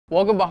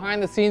Welcome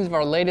behind the scenes of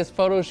our latest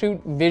photo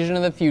shoot, Vision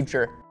of the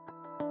Future.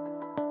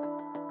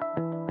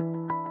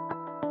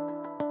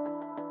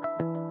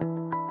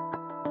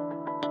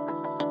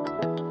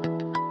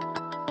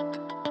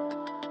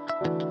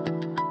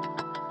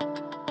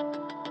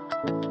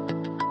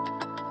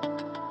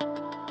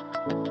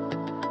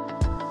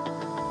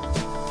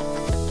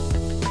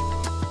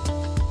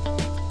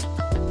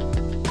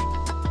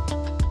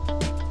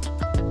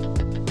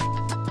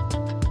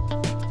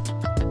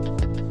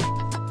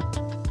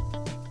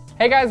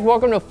 Hey guys,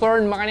 welcome to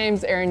Flirn. My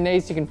name's Aaron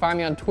Nace. You can find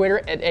me on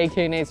Twitter at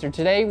AKNacer.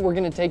 Today, we're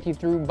gonna take you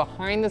through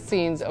behind the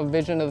scenes of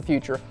Vision of the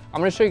Future.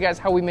 I'm gonna show you guys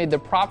how we made the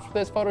props for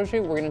this photo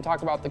shoot. We're gonna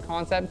talk about the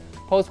concept,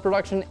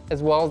 post-production,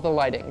 as well as the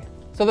lighting.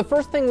 So the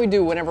first thing we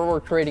do whenever we're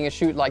creating a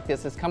shoot like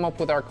this is come up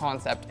with our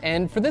concept.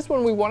 And for this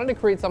one, we wanted to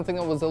create something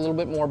that was a little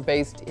bit more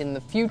based in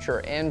the future.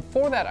 And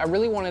for that, I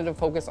really wanted to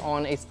focus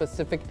on a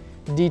specific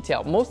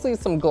detail, mostly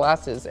some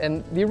glasses.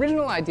 And the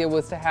original idea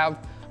was to have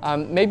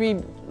maybe,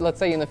 let's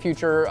say in the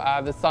future,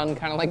 the sun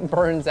kind of like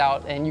burns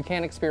out and you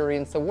can't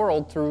experience the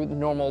world through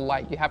normal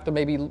light. You have to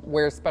maybe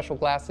wear special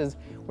glasses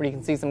where you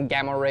can see some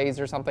gamma rays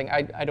or something.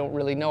 I don't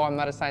really know, I'm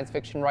not a science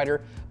fiction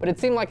writer, but it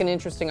seemed like an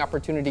interesting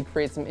opportunity to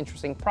create some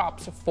interesting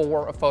props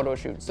for a photo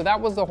shoot. So that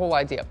was the whole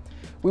idea.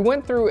 We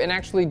went through and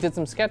actually did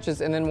some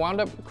sketches and then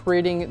wound up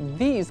creating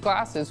these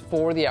glasses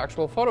for the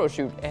actual photo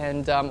shoot.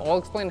 And I'll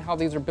explain how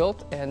these are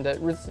built, and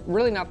it's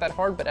really not that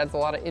hard, but adds a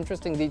lot of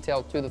interesting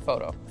detail to the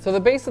photo. So the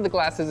base of the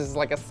glasses is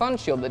like a sun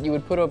shield that you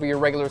would put over your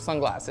regular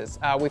sunglasses.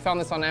 We found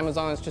this on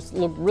Amazon. It's just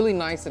looked really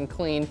nice and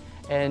clean,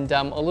 and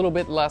a little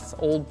bit less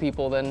old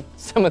people than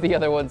some of the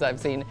other ones I've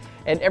seen.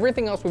 And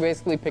everything else we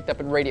basically picked up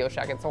at Radio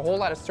Shack. It's a whole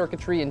lot of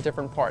circuitry in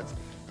different parts.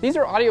 These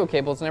are audio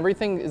cables, and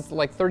everything is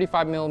like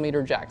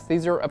 35mm jacks.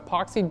 These are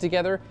epoxied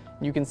together.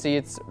 You can see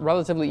it's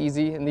relatively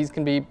easy, and these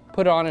can be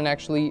put on and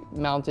actually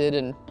mounted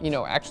and,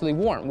 actually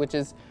worn, which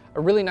is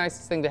a really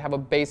nice thing to have a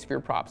base for your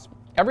props.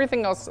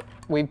 Everything else,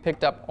 we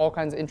picked up all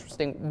kinds of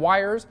interesting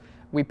wires.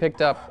 We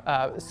picked up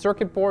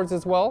circuit boards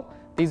as well.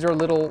 These are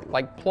little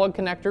like plug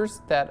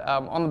connectors that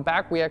on the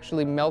back we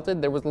actually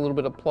melted. There was a little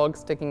bit of plug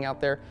sticking out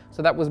there,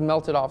 so that was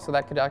melted off so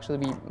that could actually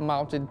be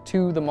mounted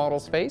to the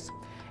model's face.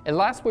 And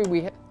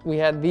lastly, we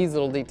had these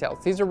little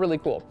details. These are really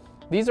cool.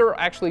 These are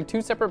actually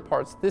two separate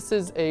parts. This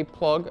is a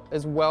plug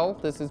as well.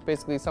 This is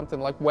basically something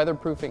like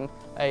weatherproofing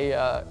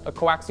a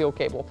coaxial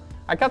cable.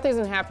 I cut these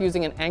in half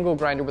using an angle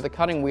grinder with a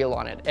cutting wheel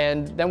on it,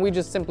 and then we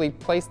just simply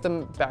placed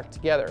them back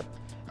together.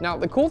 Now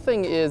the cool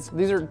thing is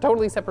these are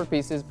totally separate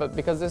pieces, but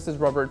because this is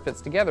rubber, it fits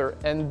together,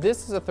 and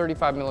this is a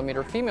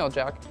 35mm female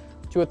jack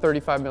to a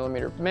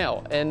 35mm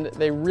male, and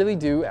they really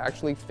do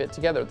actually fit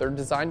together. They're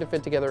designed to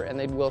fit together, and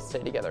they will stay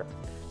together.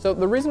 So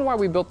the reason why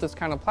we built this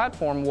kind of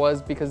platform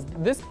was because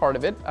this part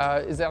of it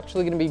is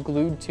actually going to be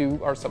glued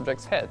to our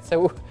subject's head.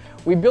 So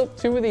we built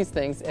two of these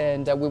things,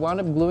 and we wound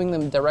up gluing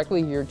them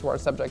directly here to our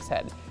subject's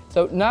head.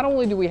 So not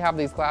only do we have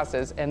these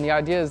glasses, and the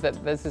idea is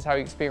that this is how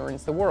you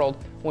experience the world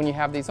when you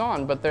have these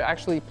on, but they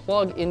actually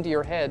plug into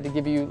your head to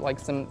give you like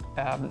some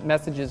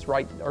messages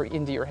right or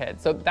into your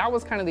head. So that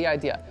was kind of the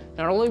idea.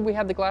 Not only we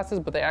had the glasses,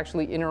 but they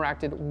actually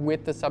interacted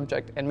with the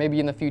subject, and maybe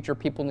in the future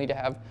people need to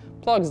have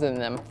plugs in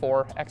them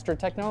for extra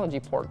technology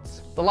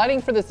ports. The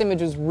lighting for this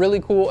image is really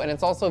cool, and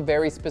it's also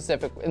very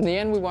specific. In the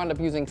end, we wound up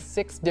using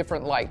 6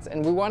 different lights,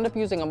 and we wound up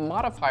using a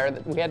modifier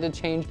that we had to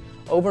change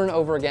over and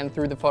over again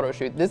through the photo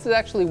shoot. This is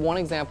actually one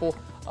example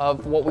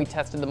of what we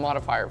tested the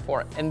modifier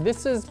for, and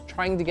this is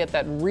trying to get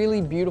that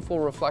really beautiful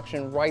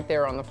reflection right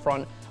there on the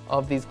front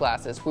of these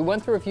glasses. We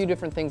went through a few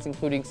different things,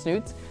 including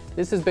snoots.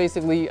 This is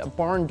basically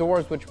barn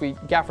doors, which we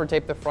gaffer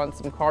taped the front,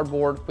 some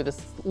cardboard with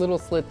a little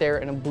slit there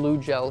and a blue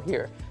gel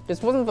here.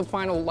 This wasn't the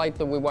final light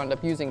that we wound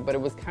up using, but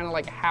it was kind of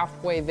like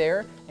halfway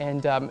there,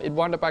 and it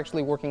wound up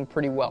actually working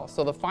pretty well.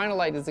 So the final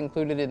light is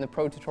included in the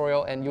pro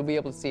tutorial, and you'll be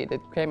able to see it.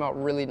 It came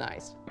out really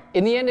nice.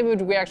 In the end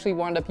image, we actually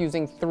wound up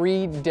using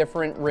 3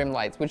 different rim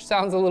lights, which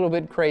sounds a little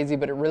bit crazy,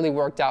 but it really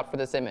worked out for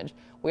this image.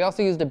 We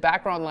also used a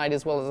background light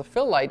as well as a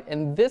fill light,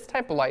 and this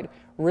type of light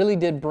really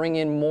did bring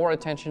in more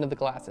attention to the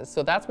glasses.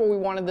 So that's what we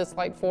wanted this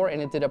light for,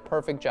 and it did a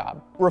perfect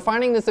job.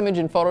 Refining this image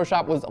in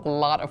Photoshop was a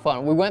lot of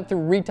fun. We went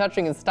through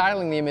retouching and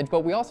styling the image,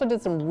 but we also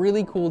did some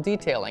really cool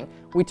detailing.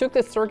 We took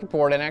this circuit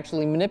board and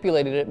actually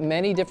manipulated it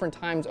many different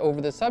times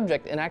over the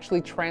subject and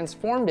actually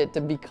transformed it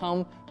to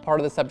become part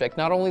of the subject,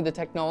 not only the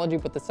technology,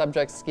 but the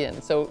subject's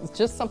skin. So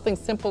just something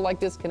simple like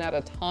this can add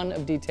a ton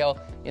of detail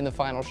in the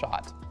final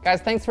shot.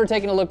 Guys, thanks for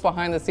taking a look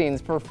behind the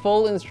scenes. For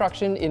full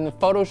instruction in the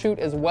photo shoot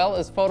as well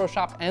as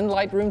Photoshop and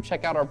Lightroom,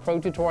 check out our pro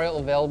tutorial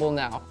available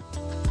now.